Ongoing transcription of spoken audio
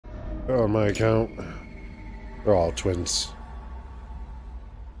on my account. They're all twins.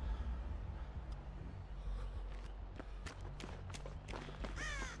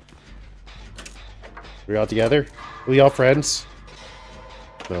 We all together? We all friends?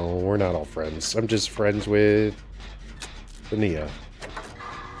 No, we're not all friends. I'm just friends with Nia.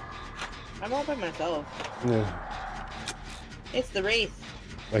 I'm all by myself. Yeah. It's the wraith.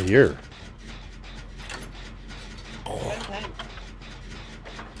 I hear. One time.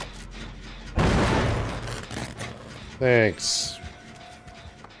 Thanks.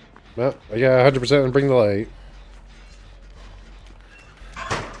 Well, I got 100% and bring the light.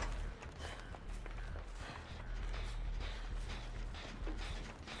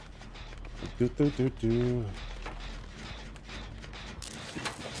 Do.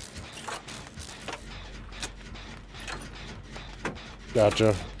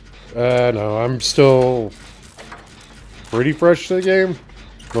 Gotcha. No, I'm still pretty fresh to the game.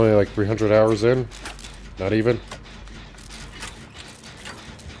 Only like 300 hours in. Not even.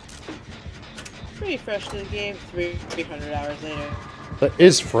 Pretty fresh to the game, 300 hours later. That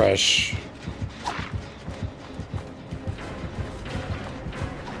is fresh.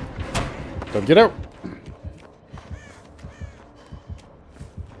 Don't get out.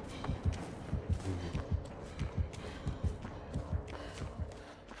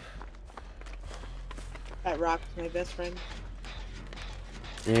 That rock's my best friend.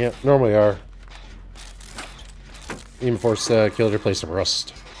 Yeah, normally are. Even force killer to play some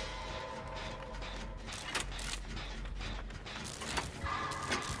Rust.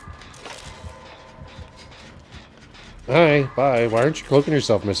 Hi, bye. Why aren't you cloaking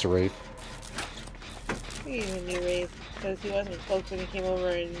yourself, Mr. Wraith? He's a new wraith, because he wasn't cloaked when he came over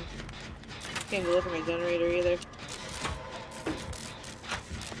and came to look at my generator either.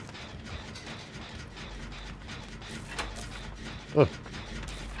 Huh.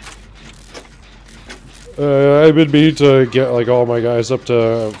 I've been meaning to get like all my guys up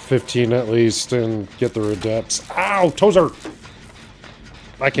to 15 at least and get the adepts. Ow, Tozer!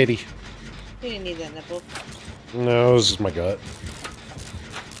 Bye, Katie. He didn't need that nipple. No, this is my gut.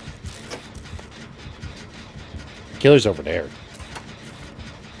 Killer's over there.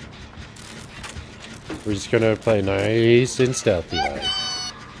 We're just gonna play nice and stealthy like.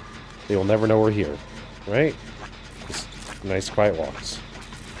 They will never know we're here, right? Just nice quiet walks.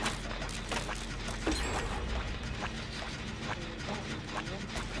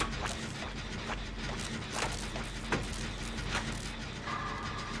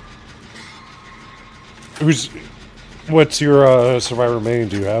 What's your survivor main?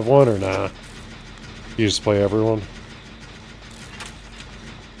 Do you have one or nah? You just play everyone?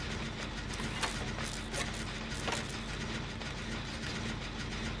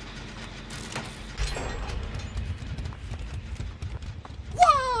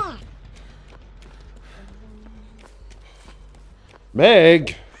 Yeah!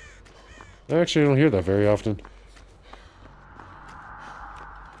 Meg! Actually, I don't hear that very often.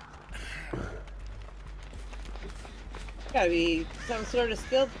 Gotta be some sort of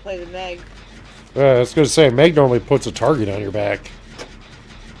skill to play the Meg. I was gonna say, Meg normally puts a target on your back.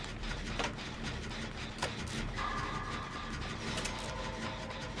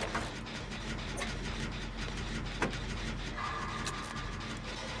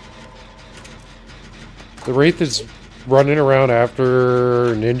 The Wraith is running around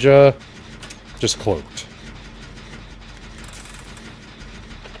after Ninja, just cloaked.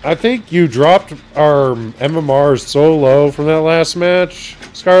 I think you dropped our MMR so low from that last match,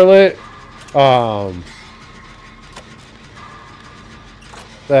 Scarlet,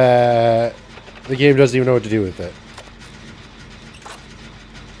 that the game doesn't even know what to do with it.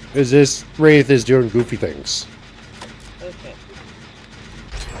 Is this Wraith is doing goofy things. Okay.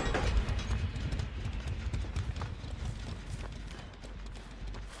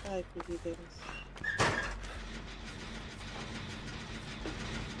 I like goofy things.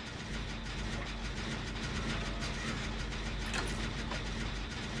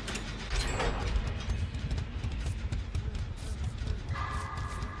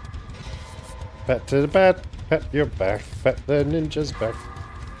 Pat to the bat, pat your back, pat the ninja's back.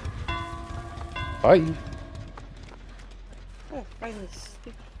 Bye. Oh, find this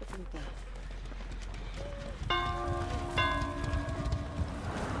stupid fucking thing.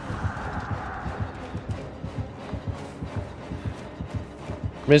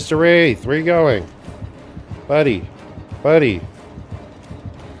 Mr. Wraith, where are you going? Buddy. Buddy.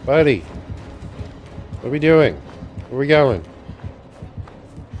 Buddy. What are we doing? Where are we going?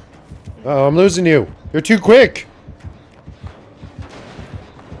 Oh, I'm losing you. You're too quick.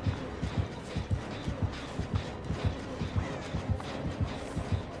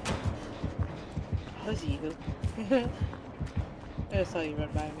 Was you? I just saw you run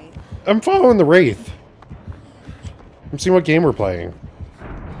by me. I'm following the wraith. I'm seeing what game we're playing.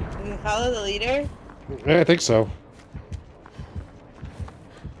 Did you follow the leader? Yeah, I think so.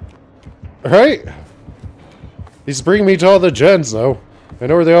 Alright. He's bringing me to all the gens, though. I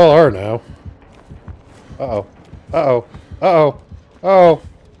know where they all are now. Uh-oh. Uh-oh. Uh-oh. Uh-oh.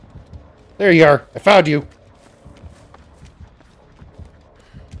 There you are. I found you.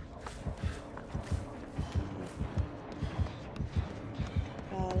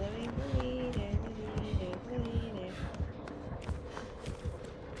 Following the leader, the leader.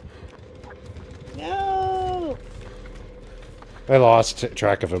 No! I lost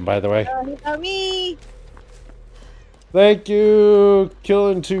track of him, by the way. Oh, he found me! Thank you,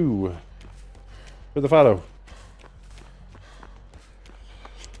 Killing 2, for the photo.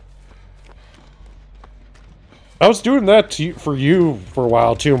 I was doing that for you for a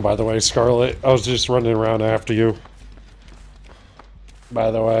while too, by the way, Scarlet. I was just running around after you.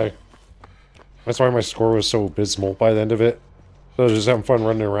 By the way. That's why my score was so abysmal by the end of it. So I was just having fun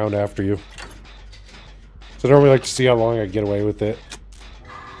running around after you. So I normally like to see how long I get away with it.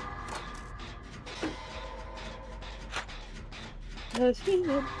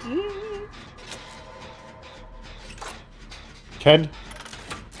 Ken?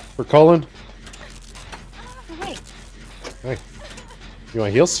 For Colin? Hey. Hey. You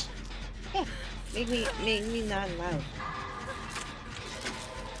want heals? Yeah. Make me not loud.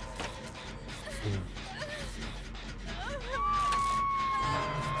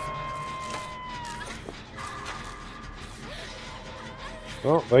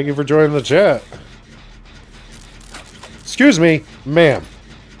 Well, thank you for joining the chat. Excuse me, ma'am.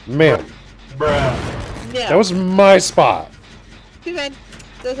 Ma'am. Bruh. That was my spot. Too bad.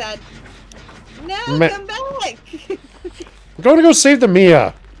 So sad. No, come back! I'm going to go save the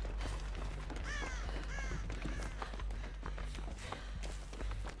Mia.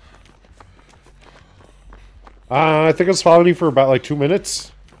 I think it's following you for about like 2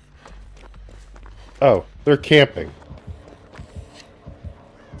 minutes. Oh, they're camping.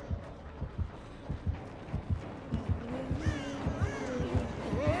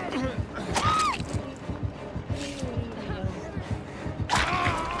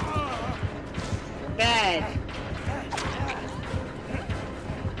 Bad.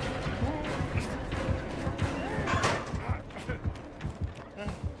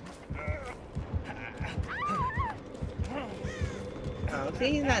 Oh,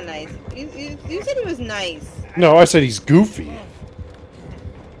 see, he's not nice. You said he was nice. No, I said he's goofy. You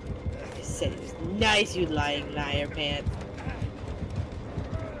said he was nice, you lying liar pants.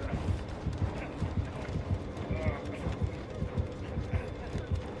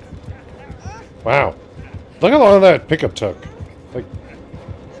 Wow. Look how long that pickup took. Like,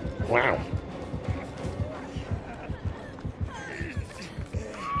 wow.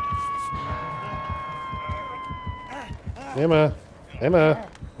 Emma. Emma.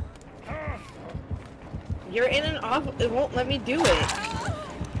 You're in and off. It won't let me do it.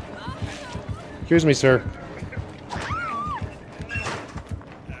 Excuse me, sir.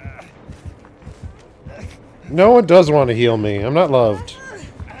 No one does want to heal me. I'm not loved.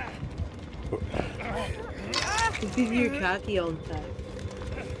 You're cocky all the time.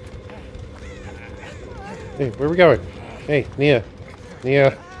 Hey, where are we going? Hey, Nia.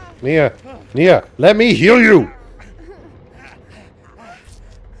 Nia. Nia. Nia, let me heal you!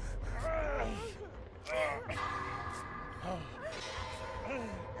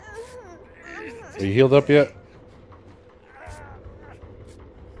 Are you healed up yet?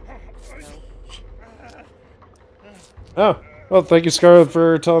 Oh, well, thank you, Scarlett,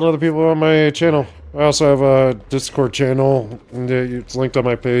 for telling other people on my channel. I also have a Discord channel, and it's linked on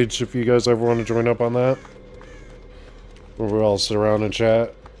my page if you guys ever want to join up on that. Where we all sit around and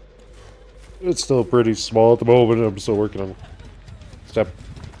chat. It's still pretty small at the moment. I'm still working on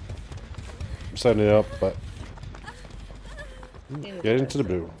setting it up, but get into the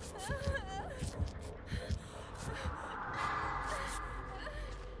blue.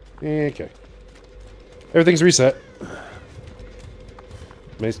 Okay. Everything's reset.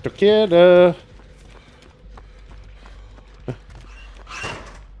 Mr. Kid, I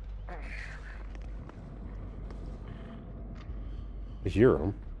hear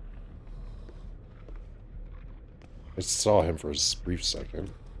him. I saw him for a brief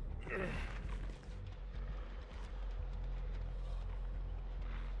second.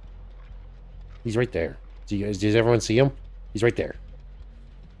 He's right there. Does everyone see him? He's right there.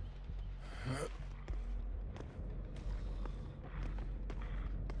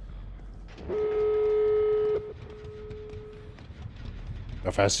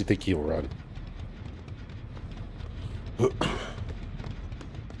 How fast do you think he'll run?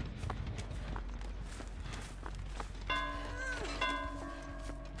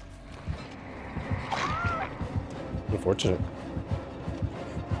 Unfortunate.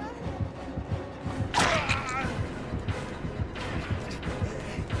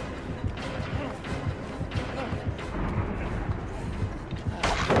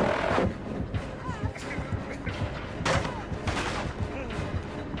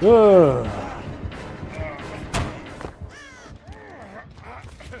 Ugh.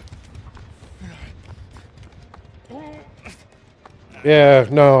 Yeah,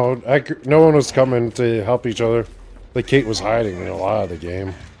 no, no one was coming to help each other. Like Kate was hiding in a lot of the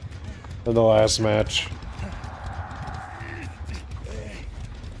game. In the last match.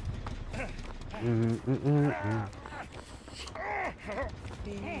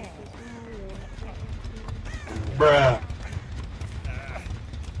 Bruh.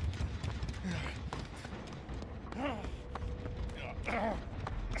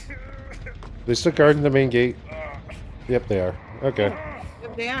 They still guarding the main gate? Yep, they are. Okay.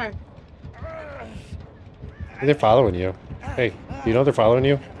 Yep, they are. They're following you. Hey, do you know they're following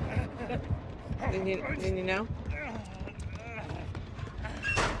you? Didn't you know?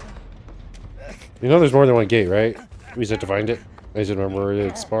 You know there's more than one gate, right? We just have to find it. I just remember where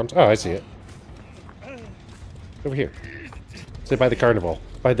it spawned. Oh, I see it. Over here. Say by the carnival.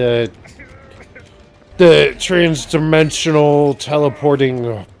 By the trans-dimensional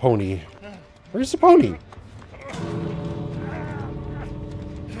teleporting pony. Where's the pony?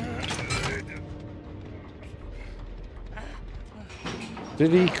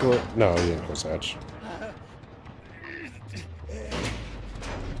 Did he go? No, he didn't close hatch.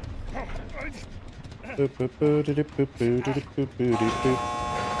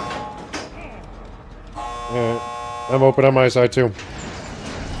 Alright. I'm open on my side too.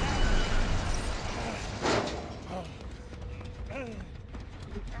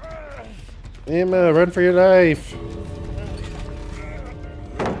 Emma, run for your life.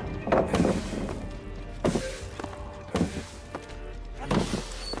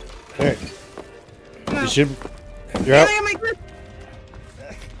 Alright. You should. You're out.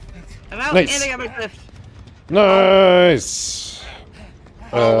 I'm out, Nice. and I got my cliff. Nice.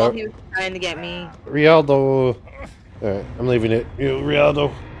 Oh, well, he was trying to get me. Rialdo. Alright, I'm leaving it. You,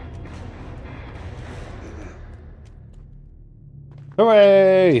 Rialdo.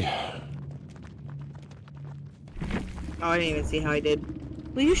 Hooray! Oh, I didn't even see how I did.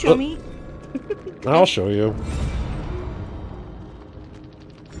 Will you show me? I'll show you.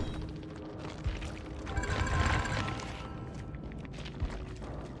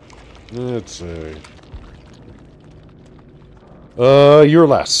 Let's see. You're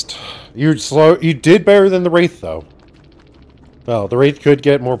last. You're slow. You did better than the Wraith, though. Well, the Wraith could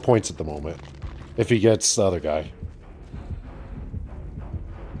get more points at the moment. If he gets the other guy.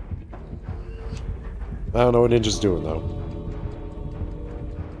 I don't know what Ninja's doing, though.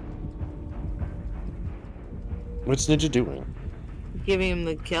 What's Ninja doing? Giving him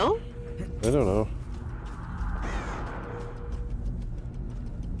the kill? I don't know.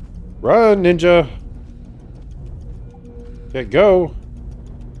 Run, Ninja! Okay, go!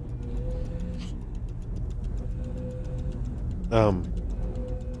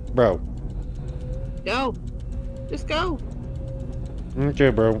 Bro. Go. Just go. Okay,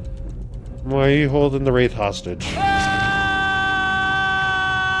 bro. Why are you holding the Wraith hostage?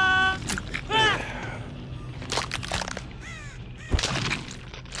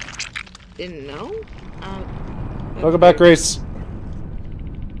 Didn't know? Welcome back, Grace.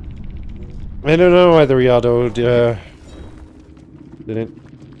 I don't know why the Rialdo didn't.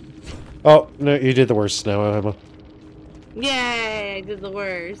 Oh, no, you did the worst now, Emma. Yay, I did the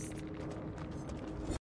worst.